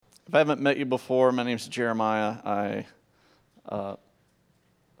If I haven't met you before, my name is Jeremiah.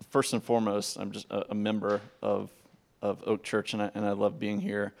 First and foremost, I'm just a member of Oak Church, and I love being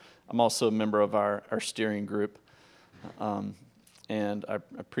here. I'm also a member of our steering group, and I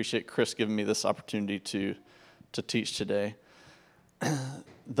appreciate Chris giving me this opportunity to teach today.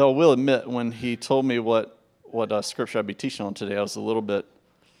 Though I will admit, when he told me what scripture I'd be teaching on today, I was a little bit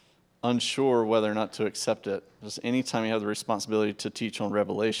unsure whether or not to accept it. Because anytime you have the responsibility to teach on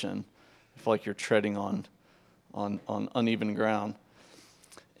Revelation, I feel like you're treading on uneven ground.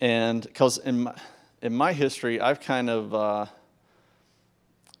 And because in my history, I've kind of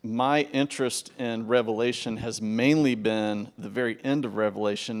my interest in Revelation has mainly been the very end of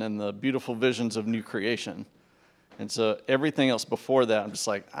Revelation and the beautiful visions of new creation. And so everything else before that, I'm just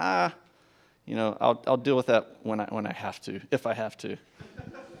like, I'll deal with that when I have to, if I have to.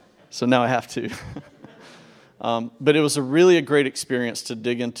 So now I have to. But it was a great experience to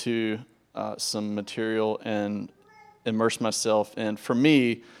dig into some material and immerse myself in, for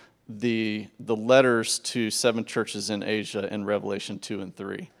me, the letters to 7 churches in Asia in Revelation 2 and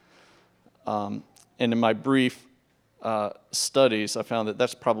 3. And in my brief studies, I found that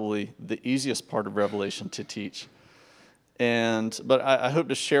that's probably the easiest part of Revelation to teach. But I hope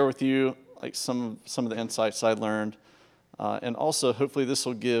to share with you like some of the insights I learned. And also, hopefully, this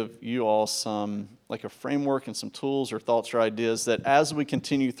will give you all some, like a framework and some tools or thoughts or ideas that as we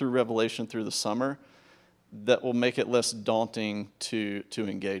continue through Revelation through the summer, that will make it less daunting to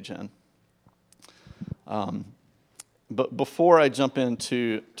engage in. But before I jump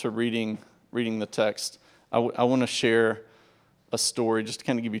into reading the text, I want to share a story, just to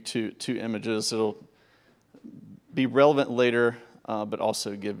kind of give you two images. It'll be relevant later, but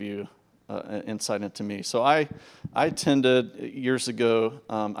also give you an insight into me. So I attended years ago.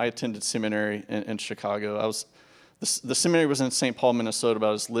 I attended seminary in Chicago. The seminary was in St. Paul, Minnesota, but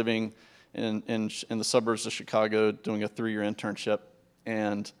I was living in the suburbs of Chicago doing a 3-year internship.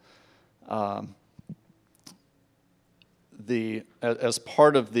 And as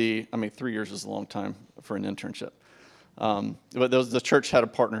part of 3 years is a long time for an internship. But the church had a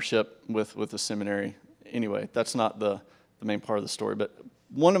partnership with the seminary. Anyway, that's not the main part of the story. But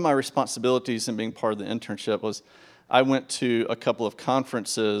one of my responsibilities in being part of the internship was I went to a couple of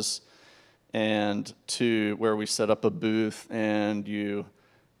conferences and to where we set up a booth and you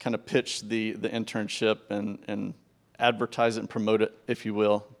kind of pitch the internship and advertise it and promote it, if you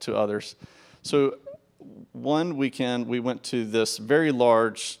will, to others. So one weekend we went to this very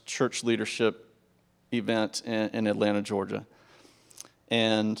large church leadership event in Atlanta, Georgia.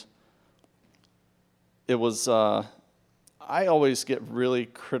 And it was... I always get really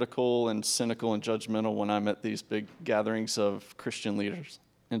critical and cynical and judgmental when I'm at these big gatherings of Christian leaders.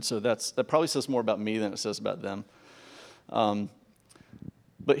 And so that probably says more about me than it says about them.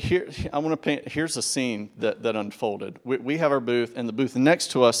 But here's a scene that unfolded. We have our booth, and the booth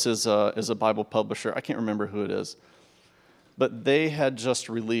next to us is a Bible publisher. I can't remember who it is. But they had just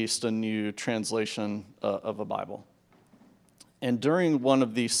released a new translation of a Bible. And during one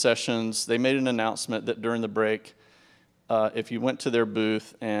of these sessions, they made an announcement that during the break, if you went to their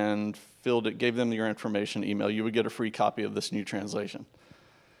booth and gave them your information, email, you would get a free copy of this new translation.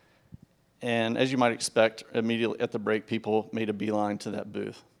 And as you might expect, immediately at the break, people made a beeline to that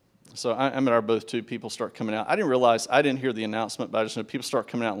booth. So I'm at our booth too. People start coming out. I didn't hear the announcement, but I just know people start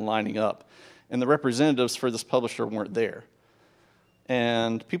coming out and lining up. And the representatives for this publisher weren't there.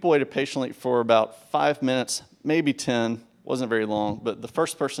 And people waited patiently for about 5 minutes, maybe 10. Wasn't very long, but the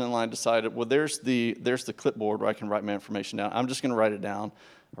first person in line decided, well, there's the clipboard where I can write my information down. I'm just going to write it down.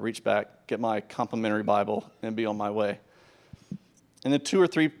 I reach back, get my complimentary Bible, and be on my way. And then two or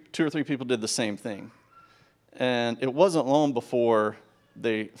three people did the same thing. And it wasn't long before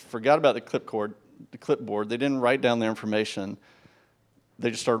they forgot about the clipboard. They didn't write down their information. They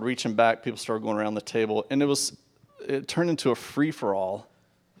just started reaching back. People started going around the table, and it turned into a free-for-all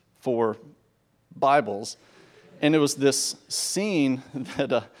for Bibles. And it was this scene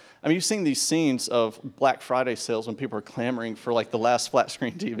that, you've seen these scenes of Black Friday sales when people are clamoring for like the last flat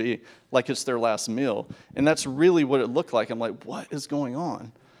screen TV, like it's their last meal. And that's really what it looked like. I'm like, what is going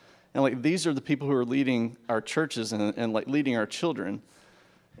on? And like, these are the people who are leading our churches and like leading our children.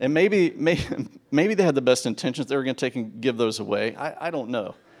 And maybe they had the best intentions. They were going to take and give those away. I don't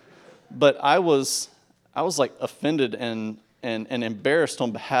know. But I was like offended and embarrassed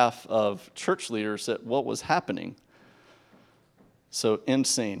on behalf of church leaders at what was happening. So end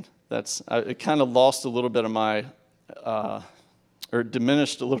scene. It kind of lost a little bit of my, or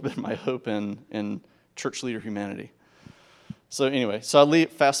diminished a little bit of my hope in church leader humanity. So anyway, so I leave,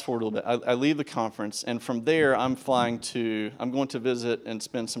 fast forward a little bit. I leave the conference, and from there, I'm going to visit and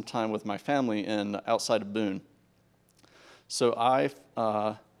spend some time with my family outside of Boone. So I'm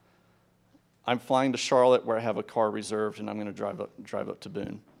flying to Charlotte, where I have a car reserved, and I'm going to drive up to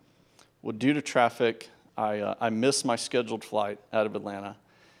Boone. Well, due to traffic, I missed my scheduled flight out of Atlanta,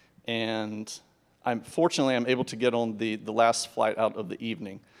 and fortunately I'm able to get on the last flight out of the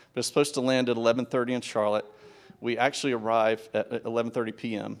evening. But it's supposed to land at 11:30 in Charlotte. We actually arrive at 11:30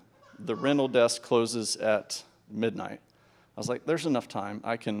 p.m. The rental desk closes at midnight. I was like, there's enough time.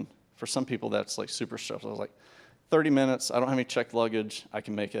 For some people, that's like super stressful. I was like, 30 minutes, I don't have any checked luggage, I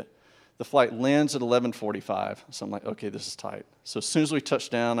can make it. The flight lands at 11:45, so I'm like, okay, this is tight. So as soon as we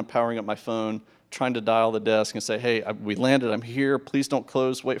touch down, I'm powering up my phone, trying to dial the desk and say, hey, we landed, I'm here, please don't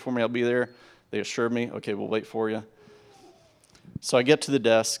close, wait for me, I'll be there. They assured me, okay, we'll wait for you. So I get to the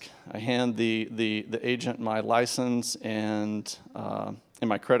desk, I hand the agent my license and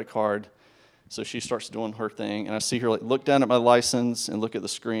my credit card. So she starts doing her thing, and I see her look down at my license and look at the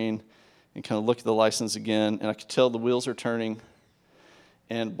screen and kind of look at the license again, and I could tell the wheels are turning.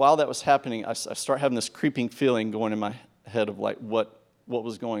 And while that was happening, I start having this creeping feeling going in my head of what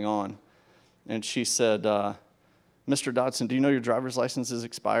was going on. And she said, Mr. Dodson, do you know your driver's license is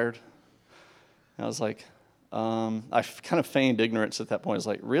expired? And I was like, I kind of feigned ignorance at that point. I was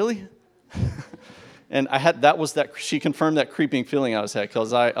like, really? And she confirmed that creeping feeling I was had,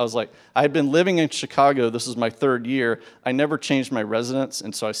 because I was like, I had been living in Chicago. This was my third year. I never changed my residence,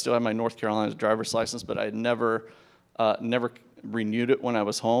 and so I still have my North Carolina driver's license, but I had never renewed it when I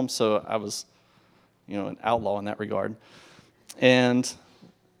was home. So I was, an outlaw in that regard. And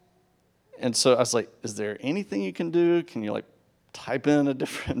so I was like, is there anything you can do? Can you type in a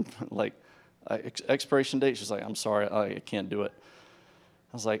different expiration date? She's like, I'm sorry, I can't do it.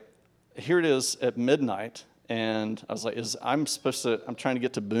 I was like, here it is at midnight, and I was like, I'm trying to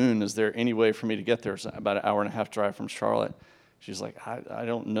get to Boone. Is there any way for me to get there? It's about an hour and a half drive from Charlotte. She's like, I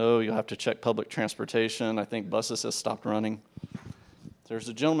don't know. You'll have to check public transportation. I think buses have stopped running. There's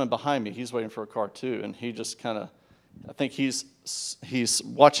a gentleman behind me. He's waiting for a car too, and he just kind of, I think he's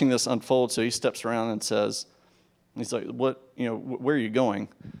watching this unfold, so he steps around and says, he's like, what, where are you going?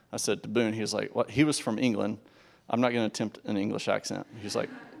 I said, to Boone. He was like, what? He was from England. I'm not going to attempt an English accent. He's like,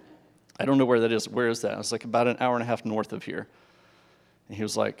 I don't know where that is. Where is that? I was like, about an hour and a half north of here. And he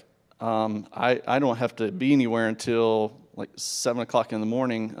was like, I don't have to be anywhere until 7 o'clock in the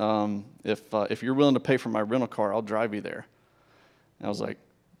morning. If you're willing to pay for my rental car, I'll drive you there. And I was like,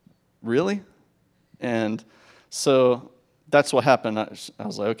 really? And so that's what happened. I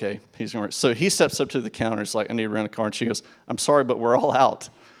was like, okay, he's going to. So he steps up to the counter. He's like, I need to rent a car. And she goes, I'm sorry, but we're all out.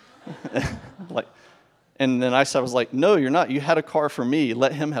 And then I was like, no, you're not. You had a car for me.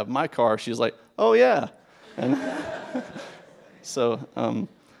 Let him have my car. She's like, oh, yeah. And so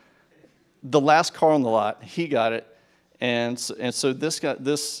the last car on the lot, he got it. And so this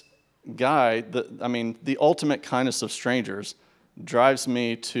guy, the ultimate kindness of strangers, drives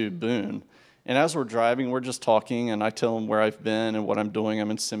me to Boone. And as we're driving, we're just talking, and I tell him where I've been and what I'm doing. I'm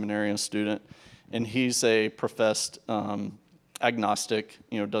in seminary and a student. And he's a professed agnostic,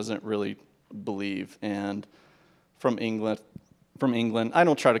 doesn't really believe, and from England. I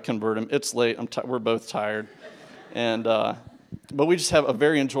don't try to convert him. It's late. We're both tired. And but we just have a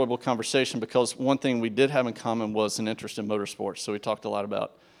very enjoyable conversation, because one thing we did have in common was an interest in motorsports. So we talked a lot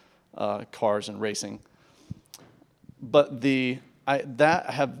about cars and racing. But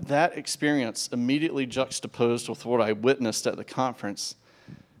that experience immediately juxtaposed with what I witnessed at the conference,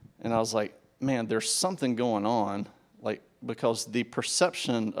 and I was like, man, there's something going on, because the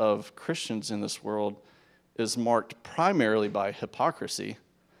perception of Christians in this world is marked primarily by hypocrisy,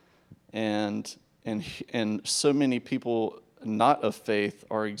 and so many people not of faith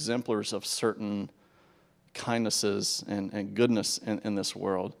are exemplars of certain kindnesses and goodness in this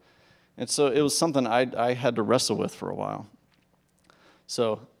world. And so it was something I had to wrestle with for a while.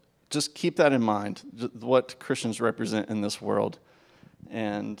 So just keep that in mind, what Christians represent in this world,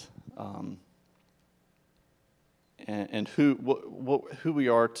 and who we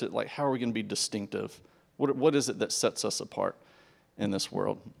are to, how are we going to be distinctive? What is it that sets us apart in this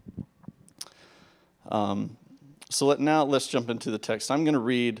world? So let's jump into the text. I'm going to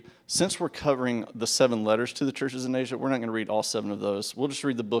read, since we're covering the 7 letters to the churches in Asia, we're not going to read all 7 of those. We'll just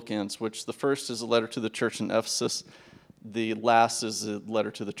read the bookends, which the first is a letter to the church in Ephesus. The last is a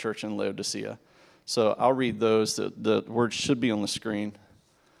letter to the church in Laodicea. So I'll read those. The words should be on the screen.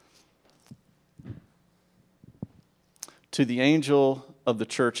 To the angel of the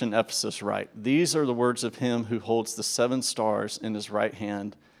church in Ephesus write, these are the words of him who holds the 7 stars in his right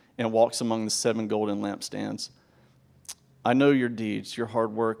hand and walks among the 7 golden lampstands. I know your deeds, your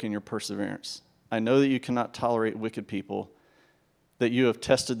hard work, and your perseverance. I know that you cannot tolerate wicked people, that you have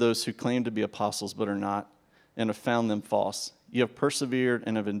tested those who claim to be apostles but are not, and have found them false. You have persevered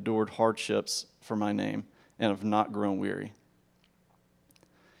and have endured hardships for my name, and have not grown weary.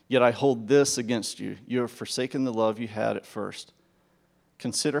 Yet I hold this against you. You have forsaken the love you had at first.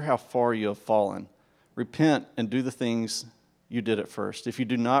 Consider how far you have fallen. Repent and do the things you did at first. If you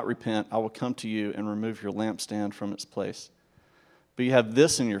do not repent, I will come to you and remove your lampstand from its place. But you have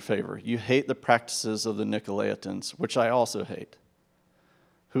this in your favor. You hate the practices of the Nicolaitans, which I also hate.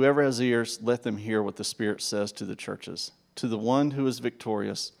 Whoever has ears, let them hear what the Spirit says to the churches. To the one who is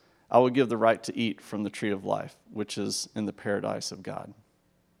victorious, I will give the right to eat from the tree of life, which is in the paradise of God.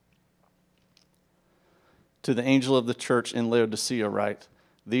 To the angel of the church in Laodicea write,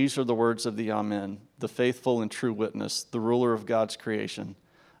 these are the words of the Amen, the faithful and true witness, the ruler of God's creation.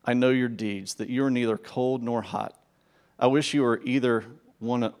 I know your deeds, that you are neither cold nor hot. I wish you were either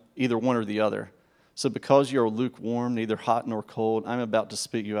one or the other. So because you are lukewarm, neither hot nor cold, I am about to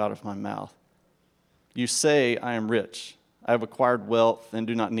spit you out of my mouth. You say, I am rich. I have acquired wealth and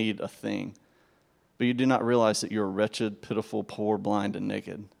do not need a thing. But you do not realize that you are wretched, pitiful, poor, blind, and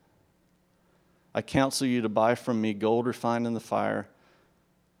naked. I counsel you to buy from me gold refined in the fire,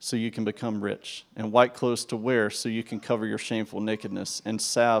 so you can become rich, and white clothes to wear so you can cover your shameful nakedness, and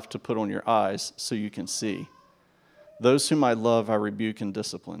salve to put on your eyes so you can see. Those whom I love I rebuke and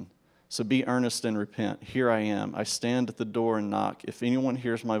discipline. So be earnest and repent. Here I am. I stand at the door and knock. If anyone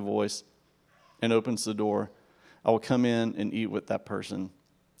hears my voice and opens the door, I will come in and eat with that person,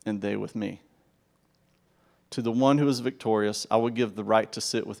 and they with me. To the one who is victorious, I will give the right to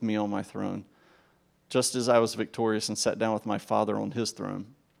sit with me on my throne, just as I was victorious and sat down with my Father on his throne.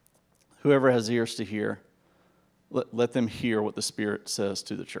 Whoever has ears to hear, let them hear what the Spirit says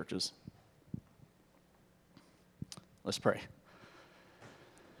to the churches. Let's pray.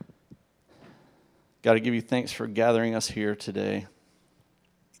 God, I give you thanks for gathering us here today.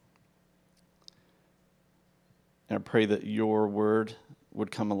 And I pray that your word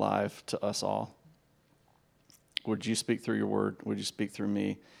would come alive to us all. Would you speak through your word? Would you speak through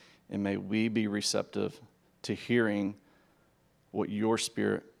me? And may we be receptive to hearing what your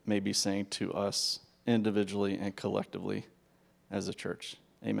Spirit may be saying to us individually and collectively as a church.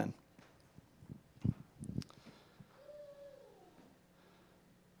 Amen.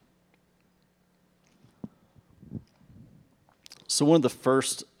 So one of the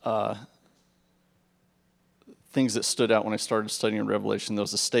first things that stood out when I started studying Revelation, there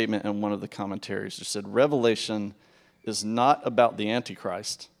was a statement in one of the commentaries that said, Revelation is not about the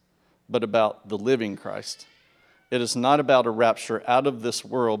Antichrist, but about the living Christ. It is not about a rapture out of this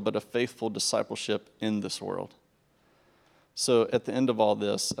world, but a faithful discipleship in this world. So at the end of all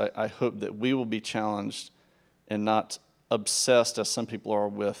this, I hope that we will be challenged and not obsessed, as some people are,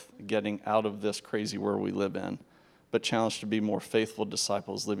 with getting out of this crazy world we live in, but challenged to be more faithful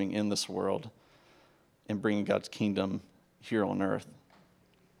disciples living in this world and bringing God's kingdom here on earth.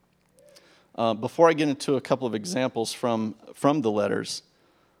 Before I get into a couple of examples from the letters,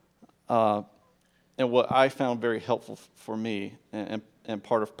 and what I found very helpful for me and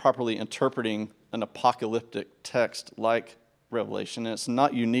part of properly interpreting an apocalyptic text like Revelation, and it's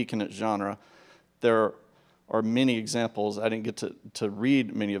not unique in its genre. There are many examples. I didn't get to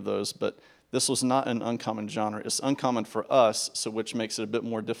read many of those, but this was not an uncommon genre. It's uncommon for us, so which makes it a bit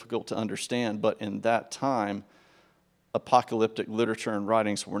more difficult to understand, but in that time, apocalyptic literature and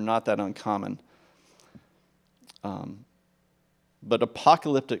writings were not that uncommon. But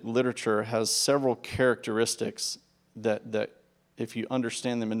apocalyptic literature has several characteristics that if you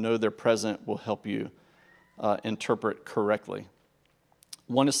understand them and know they're present, will help you interpret correctly.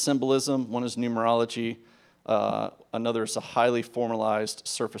 One is symbolism, one is numerology, another is a highly formalized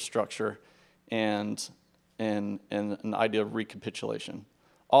surface structure, and an idea of recapitulation.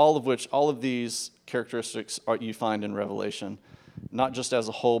 All of these characteristics you find in Revelation, not just as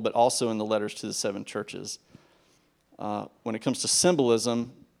a whole, but also in the letters to the seven churches. When it comes to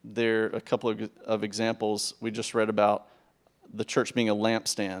symbolism, there are a couple of examples. We just read about the church being a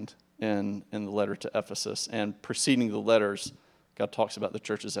lampstand in the letter to Ephesus, and preceding the letters, God talks about the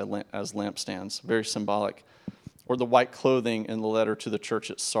churches as lampstands, very symbolic. Or the white clothing in the letter to the church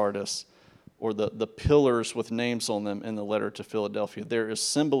at Sardis, or the pillars with names on them in the letter to Philadelphia. There is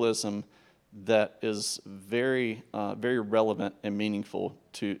symbolism that is very, very relevant and meaningful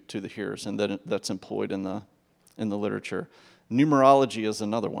to the hearers, and that's employed in the literature. Numerology is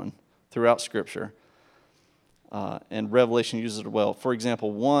another one throughout Scripture, and Revelation uses it well. For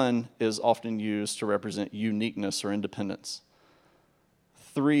example, 1 is often used to represent uniqueness or independence.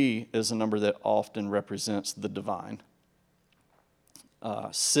 3 is a number that often represents the divine.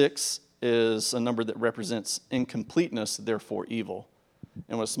 6 is a number that represents incompleteness, therefore evil.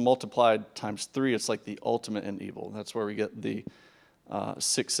 And when it's multiplied times 3, it's like the ultimate in evil. That's where we get the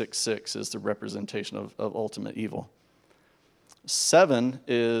 666 is the representation of ultimate evil. 7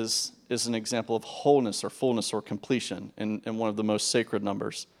 is an example of wholeness or fullness or completion, and one of the most sacred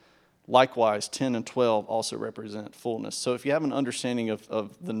numbers. Likewise, 10 and 12 also represent fullness. So if you have an understanding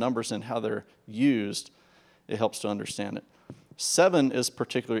of the numbers and how they're used, it helps to understand it. 7 is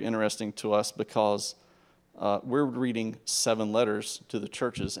particularly interesting to us because we're reading 7 letters to the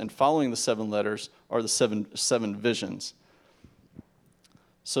churches, and following the 7 letters are the seven visions.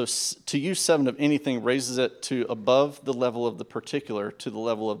 So to use 7 of anything raises it to above the level of the particular to the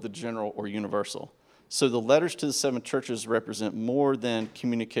level of the general or universal. So the letters to the 7 churches represent more than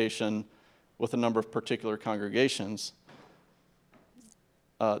communication with a number of particular congregations.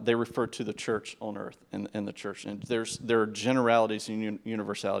 They refer to the church on earth and the church. And there are generalities and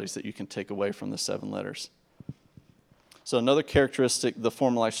universalities that you can take away from the 7 letters. So another characteristic, the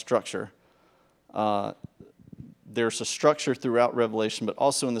formalized structure. There's a structure throughout Revelation, but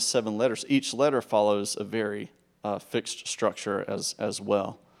also in the 7 letters. Each letter follows a very fixed structure as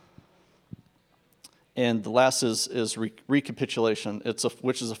well. And the last is recapitulation,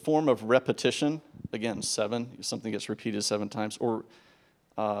 which is a form of repetition. Again, 7, something gets repeated 7 times, or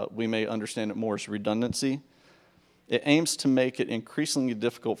we may understand it more as redundancy. It aims to make it increasingly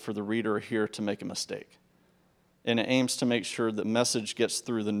difficult for the reader or hearer to make a mistake. And it aims to make sure the message gets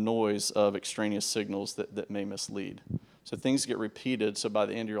through the noise of extraneous signals that may mislead. So things get repeated, so by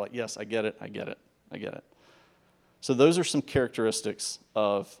the end you're like, yes, I get it, I get it, I get it. So those are some characteristics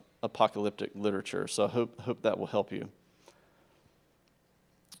of apocalyptic literature, so I hope that will help you.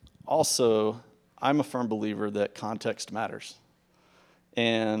 Also, I'm a firm believer that context matters.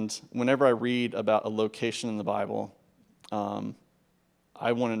 And whenever I read about a location in the Bible,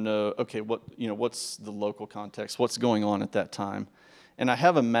 I want to know, okay, what's the local context? What's going on at that time? And I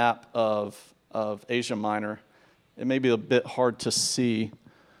have a map of Asia Minor. It may be a bit hard to see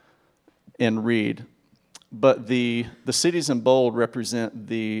and read, but the cities in bold represent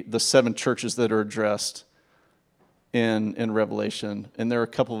the 7 churches that are addressed in Revelation, and there are a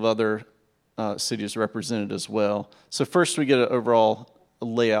couple of other cities represented as well. So first we get an overall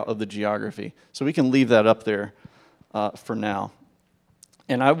layout of the geography. So we can leave that up there for now.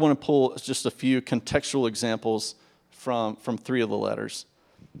 And I want to pull just a few contextual examples from 3 of the letters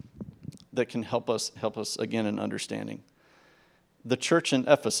that can help us again in understanding. The church in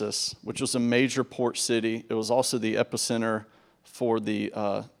Ephesus, which was a major port city, it was also the epicenter for the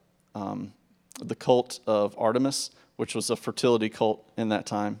cult of Artemis, which was a fertility cult in that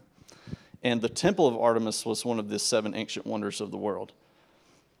time. And the temple of Artemis was one of the 7 ancient wonders of the world.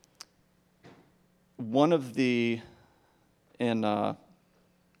 In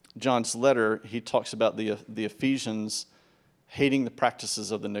John's letter, he talks about the Ephesians hating the practices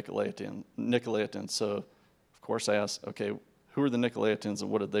of the Nicolaitans. So, of course, I ask, okay, who are the Nicolaitans and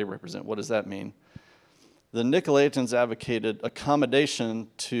what did they represent? What does that mean? The Nicolaitans advocated accommodation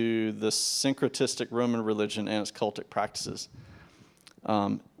to the syncretistic Roman religion and its cultic practices,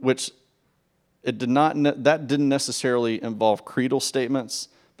 which that didn't necessarily involve creedal statements,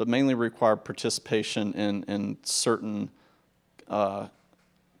 but mainly required participation in certain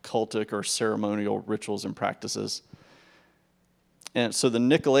cultic or ceremonial rituals and practices. And so the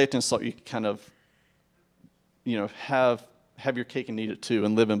Nicolaitans thought you could kind of, have your cake and eat it too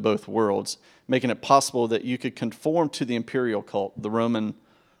and live in both worlds, making it possible that you could conform to the imperial cult, the Roman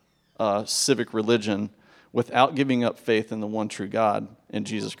civic religion, without giving up faith in the one true God, in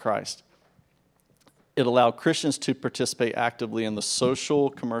Jesus Christ. It allowed Christians to participate actively in the social,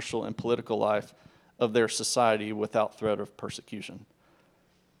 commercial, and political life of their society without threat of persecution.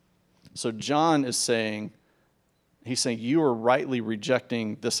 So John is saying, you are rightly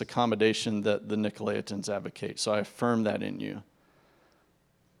rejecting this accommodation that the Nicolaitans advocate. So I affirm that in you.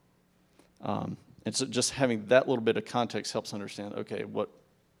 And so just having that little bit of context helps understand, okay,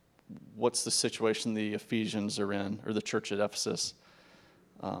 what's the situation the Ephesians are in, or the church at Ephesus,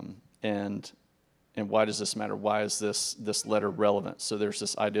 and why does this matter? Why is this letter relevant? So there's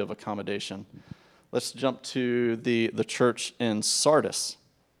this idea of accommodation. Let's jump to the church in Sardis.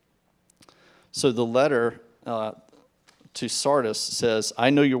 So the letter to Sardis says, I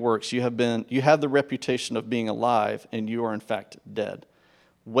know your works. You have the reputation of being alive, and you are in fact dead.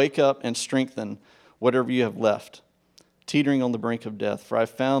 Wake up and strengthen whatever you have left, teetering on the brink of death, for I have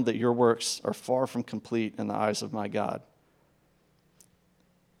found that your works are far from complete in the eyes of my God.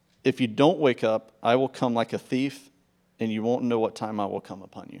 If you don't wake up, I will come like a thief, and you won't know what time I will come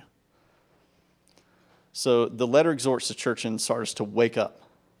upon you. So the letter exhorts the church in Sardis to wake up.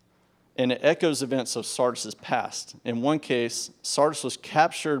 And it echoes events of Sardis' past. In one case, Sardis was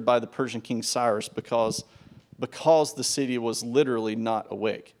captured by the Persian king Cyrus because the city was literally not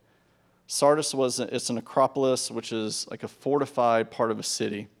awake. Sardis it's an acropolis, which is like a fortified part of a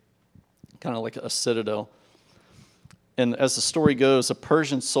city, kind of like a citadel. And as the story goes, a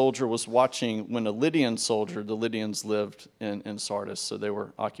Persian soldier was watching when a Lydian soldier, the Lydians lived in Sardis, so they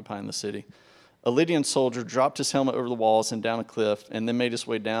were occupying the city. A Lydian soldier dropped his helmet over the walls and down a cliff, and then made his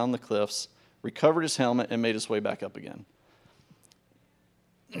way down the cliffs, recovered his helmet, and made his way back up again.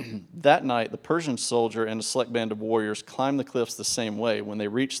 That night, the Persian soldier and a select band of warriors climbed the cliffs the same way. When they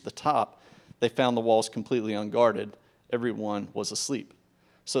reached the top, they found the walls completely unguarded. Everyone was asleep.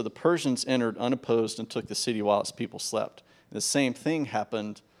 So the Persians entered unopposed and took the city while its people slept. And the same thing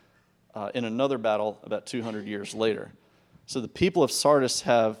happened in another battle about 200 years later. So the people of Sardis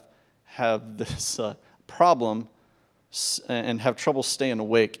have this problem and have trouble staying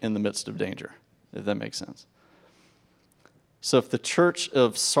awake in the midst of danger, if that makes sense. So if the church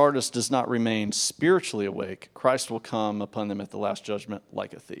of Sardis does not remain spiritually awake, Christ will come upon them at the last judgment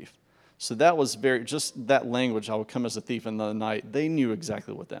like a thief. So that was just that language, I will come as a thief in the night, they knew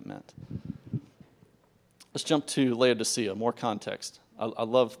exactly what that meant. Let's jump to Laodicea, more context. I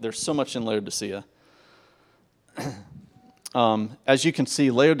love, there's so much in Laodicea. As you can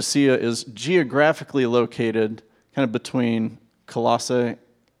see, Laodicea is geographically located kind of between Colossae,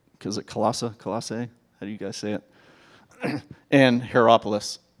 is it Colossae? How do you guys say it? And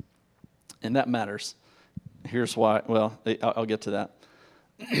Hierapolis. And that matters. Here's why. Well, I'll get to that.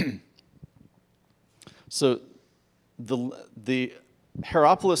 So the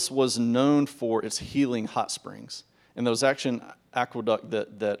Hierapolis was known for its healing hot springs. And there was actually an aqueduct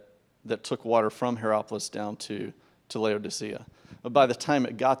that took water from Hierapolis down to Laodicea. But by the time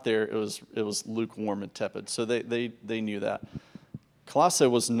it got there, it was lukewarm and tepid. So they knew that. Colossae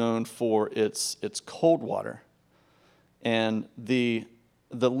was known for its cold water. And the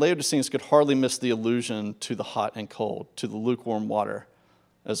Laodiceans could hardly miss the allusion to the hot and cold, to the lukewarm water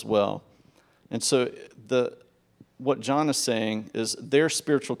as well. And so what John is saying is their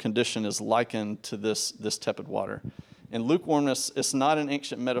spiritual condition is likened to this tepid water. And lukewarmness is not an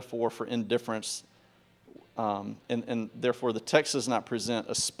ancient metaphor for indifference, and therefore the text does not present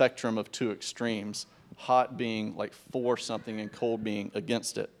a spectrum of two extremes, hot being like for something and cold being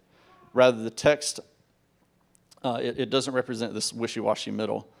against it. Rather, the text, it doesn't represent this wishy-washy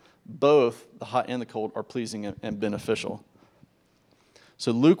middle. Both, the hot and the cold, are pleasing and beneficial.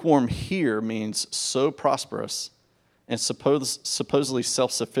 So lukewarm here means so prosperous and supposedly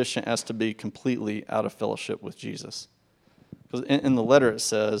self-sufficient as to be completely out of fellowship with Jesus. Because in the letter it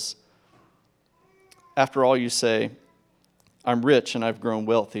says, after all you say, I'm rich and I've grown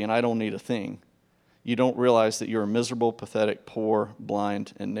wealthy and I don't need a thing. You don't realize that you're miserable, pathetic, poor,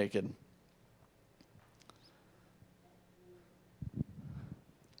 blind, and naked.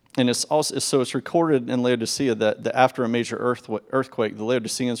 And it's recorded in Laodicea that after a major earthquake, the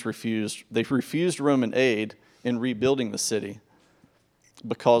Laodiceans refused Roman aid in rebuilding the city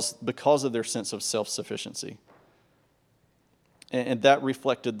because of their sense of self-sufficiency. And that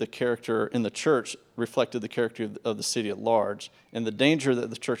reflected the character in the church, reflected the character of the city at large. And the danger that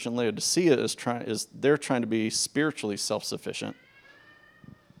the church in Laodicea is they're trying to be spiritually self-sufficient.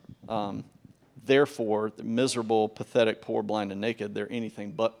 Therefore, the miserable, pathetic, poor, blind, and naked, they're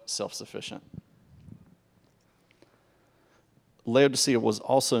anything but self-sufficient. Laodicea was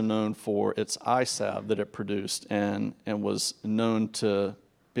also known for its eye salve that it produced and was known to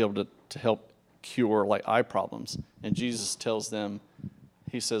be able to help cure like eye problems. And Jesus tells them,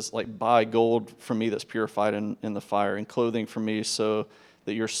 he says, like, buy gold from me that's purified in the fire, and clothing from me so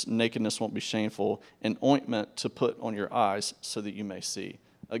that your nakedness won't be shameful, and ointment to put on your eyes so that you may see.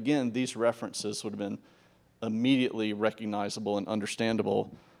 Again, these references would have been immediately recognizable and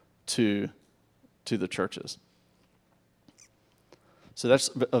understandable to the churches. So that's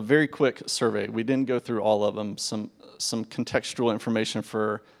a very quick survey. We didn't go through all of them. Some contextual information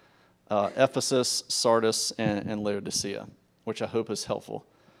for Ephesus, Sardis, and Laodicea, which I hope is helpful.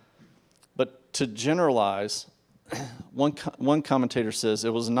 But to generalize, one commentator says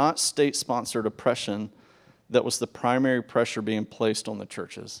it was not state-sponsored oppression that was the primary pressure being placed on the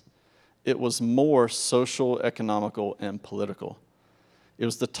churches. It was more social, economical, and political. It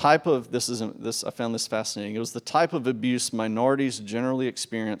was the type of, I found this fascinating, it was the type of abuse minorities generally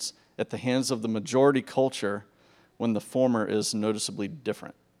experience at the hands of the majority culture when the former is noticeably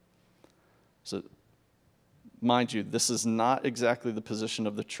different. So, mind you, this is not exactly the position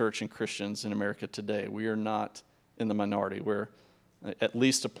of the church and Christians in America today. We are not in the minority. We're at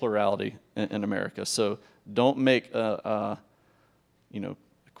least a plurality in America. So don't make a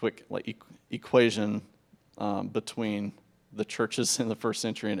quick equation between the churches in the first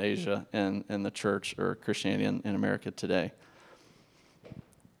century in Asia and the church or Christianity in America today.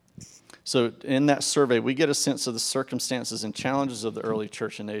 So in that survey, we get a sense of the circumstances and challenges of the early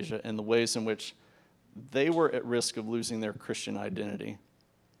church in Asia and the ways in which they were at risk of losing their Christian identity.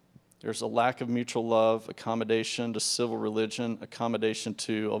 There's a lack of mutual love, accommodation to civil religion, accommodation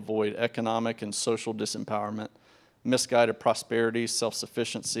to avoid economic and social disempowerment, misguided prosperity,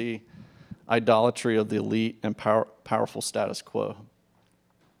 self-sufficiency, idolatry of the elite, and powerful status quo.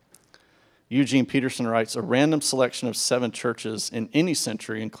 Eugene Peterson writes, a random selection of 7 churches in any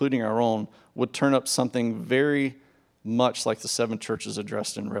century, including our own, would turn up something very much like the 7 churches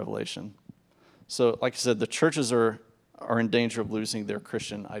addressed in Revelation. So, like I said, the churches are in danger of losing their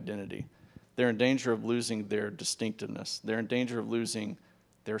Christian identity. They're in danger of losing their distinctiveness. They're in danger of losing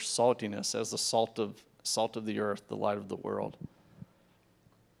their saltiness as the salt of the earth, the light of the world.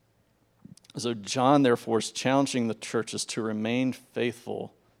 So John, therefore, is challenging the churches to remain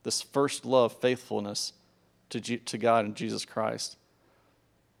faithful, this first love, faithfulness to God and Jesus Christ.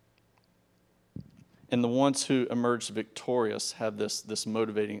 And the ones who emerge victorious have this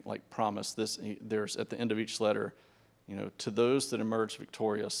motivating promise. There's at the end of each letter, to those that emerge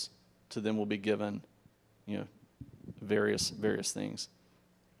victorious, to them will be given, various things.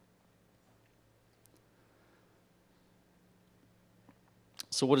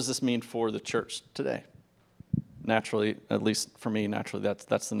 So what does this mean for the church today? Naturally, at least for me,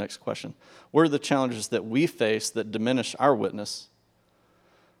 that's the next question. What are the challenges that we face that diminish our witness?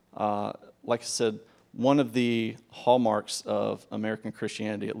 Like I said, one of the hallmarks of American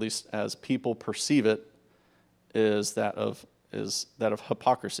Christianity, at least as people perceive it, is that of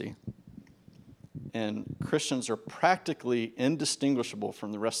hypocrisy. And Christians are practically indistinguishable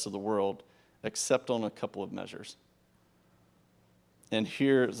from the rest of the world, except on a couple of measures. And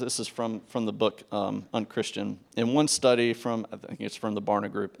here, this is from the book Unchristian. In one study I think it's from the Barna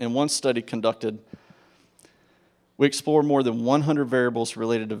Group. In one study conducted, we explored more than 100 variables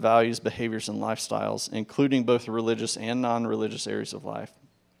related to values, behaviors, and lifestyles, including both religious and non-religious areas of life.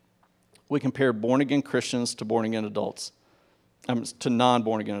 We compared born-again Christians to born-again adults, to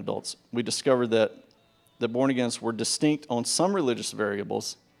non-born-again adults. We discovered that the born-agains were distinct on some religious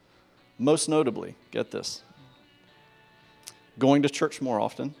variables, most notably, get this, going to church more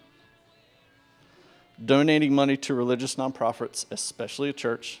often, donating money to religious nonprofits, especially a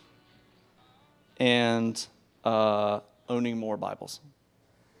church, and owning more Bibles.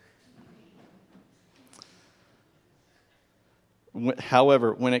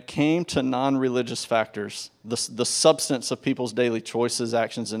 However, when it came to non-religious factors, the substance of people's daily choices,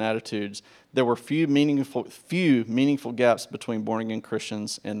 actions, and attitudes, there were few meaningful gaps between born-again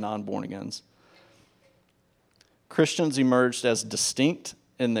Christians and non-born-agains. Christians emerged as distinct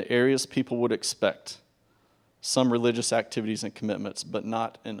in the areas people would expect, some religious activities and commitments, but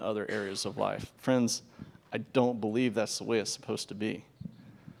not in other areas of life. Friends, I don't believe that's the way it's supposed to be.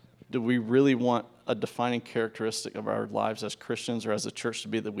 Do we really want a defining characteristic of our lives as Christians or as a church to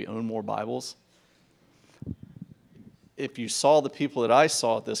be that we own more Bibles? If you saw the people that I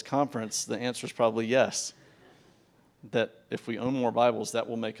saw at this conference, the answer is probably yes. That if we own more Bibles, that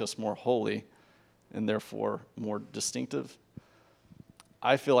will make us more holy and therefore more distinctive.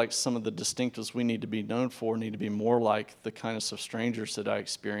 I feel like some of the distinctives we need to be known for need to be more like the kindness of strangers that I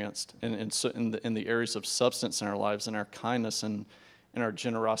experienced in the areas of substance in our lives, and our kindness and our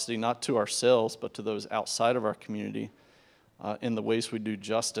generosity, not to ourselves, but to those outside of our community, in the ways we do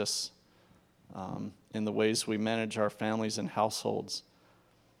justice, in the ways we manage our families and households.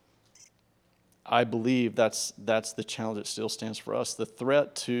 I believe that's the challenge that still stands for us. The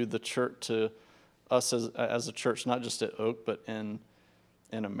threat to the church, to us as a church, not just at Oak, but in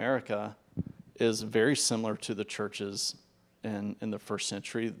America, is very similar to the churches in the first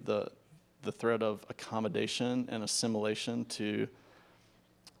century. The threat of accommodation and assimilation to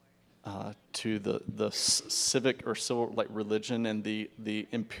the civic or civil religion and the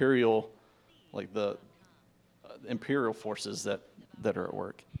imperial imperial forces that are at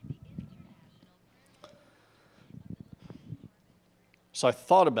work. So I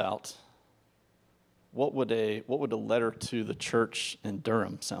thought about what would a letter to the church in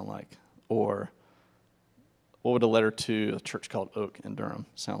Durham sound like, or what would a letter to a church called Oak in Durham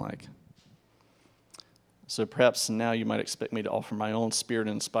sound like? So perhaps now you might expect me to offer my own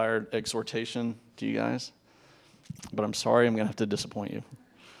Spirit-inspired exhortation to you guys, but I'm sorry, I'm going to have to disappoint you.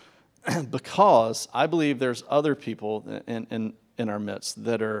 Because I believe there's other people in our midst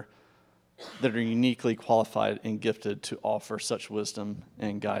that are that are uniquely qualified and gifted to offer such wisdom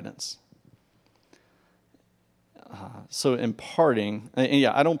and guidance. So imparting, and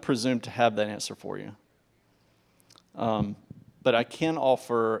yeah, I don't presume to have that answer for you. But I can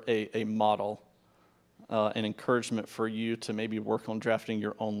offer a model, an encouragement for you to maybe work on drafting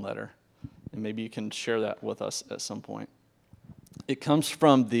your own letter. And maybe you can share that with us at some point. It comes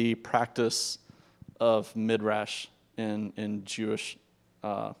from the practice of midrash in Jewish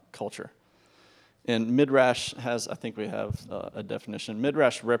culture. And midrash has, I think we have a definition.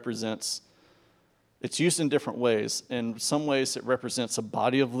 Midrash represents, it's used in different ways. In some ways, it represents a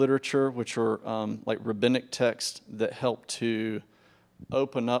body of literature, which are like rabbinic texts that help to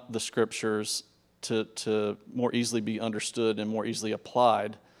open up the scriptures to more easily be understood and more easily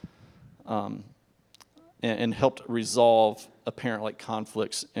applied, and helped resolve apparent like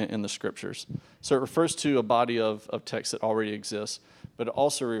conflicts in the scriptures. So it refers to a body of text that already exists, but it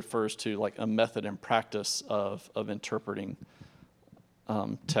also refers to like a method and practice of interpreting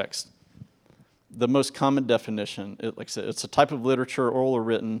text. The most common definition, like I said, it's a type of literature, oral or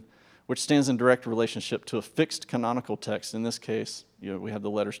written, which stands in direct relationship to a fixed canonical text. In this case, we have the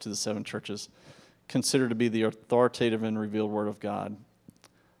letters to the 7 churches, considered to be the authoritative and revealed word of God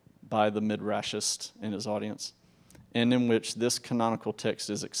by the midrashist and his audience, and in which this canonical text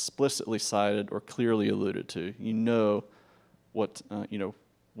is explicitly cited or clearly alluded to. You know what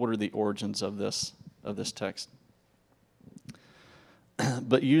are the origins of this text.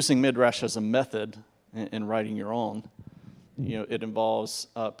 But using midrash as a method in writing your own, it involves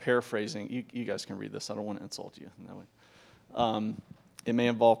paraphrasing. You guys can read this. I don't want to insult you in that way. It may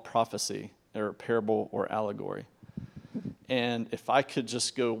involve prophecy or parable or allegory. And if I could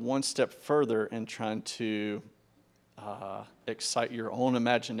just go one step further in trying to excite your own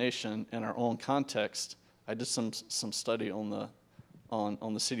imagination in our own context, I did some study on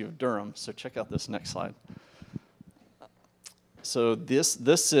the city of Durham. So check out this next slide. So this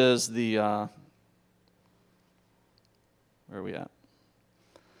is the where are we at?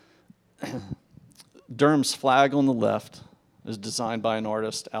 Durham's flag on the left is designed by an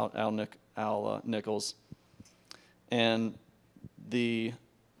artist, Al Nichols, and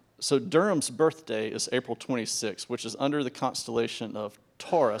so Durham's birthday is April 26th, which is under the constellation of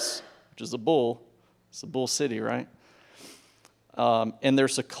Taurus, which is a bull. It's a bull city, right? And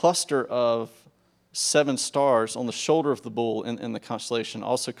there's a cluster of 7 stars on the shoulder of the bull in the constellation,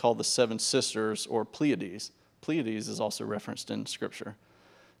 also called the 7 sisters or Pleiades. Pleiades is also referenced in Scripture.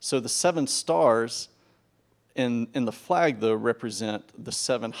 So the 7 stars in the flag, though, represent the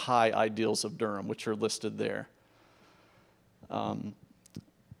 7 high ideals of Durham, which are listed there.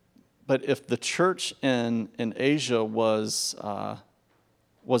 But if the church in Asia was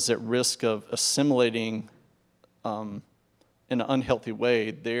at risk of assimilating in an unhealthy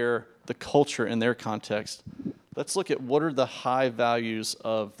way the culture in their context, let's look at what are the high values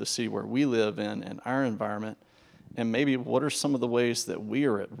of the city where we live in our environment, and maybe what are some of the ways that we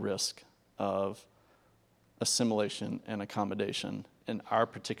are at risk of assimilation and accommodation in our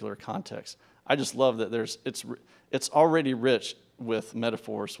particular context. I just love that it's already rich with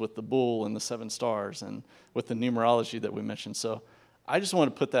metaphors, with the bull and the 7 stars, and with the numerology that we mentioned. So I just want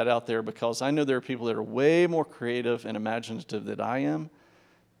to put that out there because I know there are people that are way more creative and imaginative than I am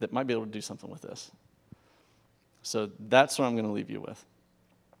that might be able to do something with this. So that's what I'm going to leave you with.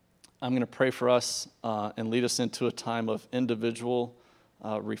 I'm going to pray for us and lead us into a time of individual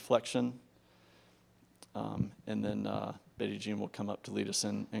reflection. And then Betty Jean will come up to lead us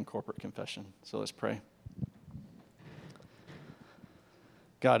in corporate confession. So let's pray.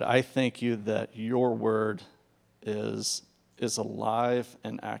 God, I thank you that your word is alive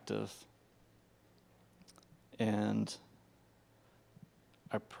and active. And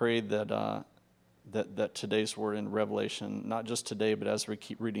I pray that today's word in Revelation, not just today, but as we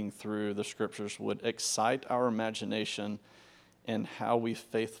keep reading through the scriptures, would excite our imagination in how we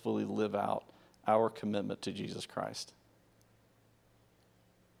faithfully live out our commitment to Jesus Christ.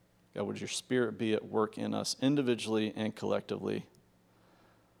 God, would your Spirit be at work in us individually and collectively?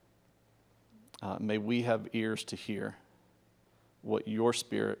 May we have ears to hear what your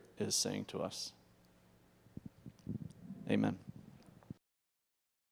Spirit is saying to us. Amen.